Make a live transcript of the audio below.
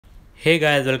Hey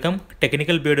guys, welcome.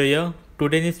 Technical Beardo here.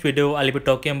 Today in this video, I'll be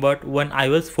talking about one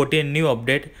iOS 14 new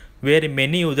update where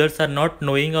many users are not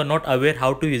knowing or not aware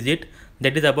how to use it.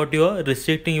 That is about your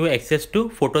restricting your access to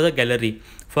photos or gallery.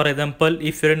 For example,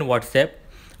 if you're in WhatsApp,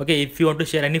 okay, if you want to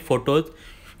share any photos,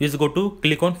 you just go to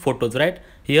click on photos, right?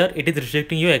 Here it is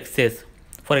restricting your access.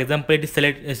 For example, it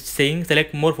is saying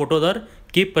select more photos or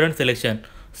keep current selection.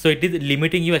 So it is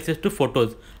limiting your access to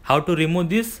photos. How to remove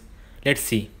this? Let's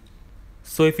see.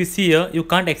 So if you see here, you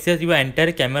can't access your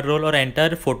entire camera roll or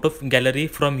entire photo gallery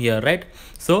from here, right?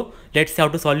 So let's see how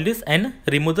to solve this and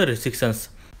remove the restrictions.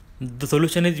 The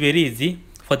solution is very easy.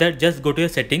 For that, just go to your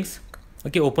settings.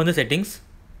 Okay, open the settings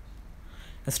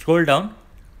and scroll down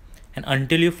and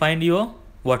until you find your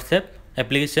WhatsApp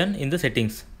application in the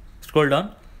settings. Scroll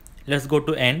down. Let's go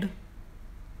to end.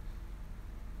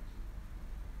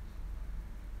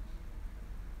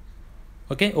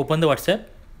 Okay, open the WhatsApp.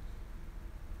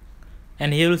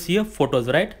 And here you see your photos,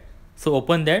 right? So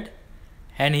open that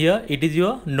and here it is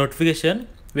your notification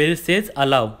where it says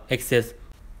allow access.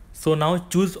 So now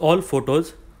choose all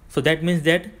photos. So that means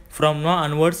that from now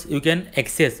onwards you can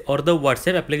access, or the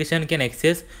WhatsApp application can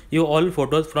access your all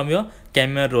photos from your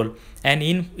camera roll. And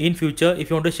in future, if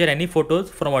you want to share any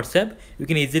photos from WhatsApp, you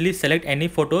can easily select any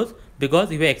photos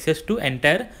because you have access to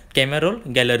entire camera roll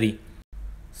gallery.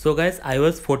 So guys,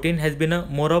 iOS 14 has been a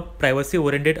more of privacy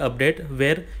oriented update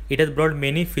where it has brought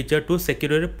many features to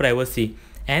secure your privacy,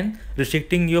 and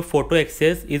restricting your photo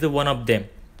access is one of them.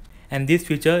 And this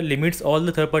feature limits all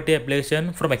the third-party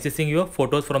application from accessing your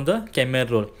photos from the camera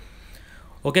roll.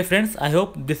 Okay friends, I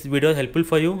hope this video is helpful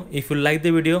for you. If you like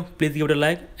the video, please give it a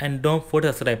like and don't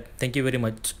forget to subscribe. Thank you very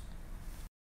much.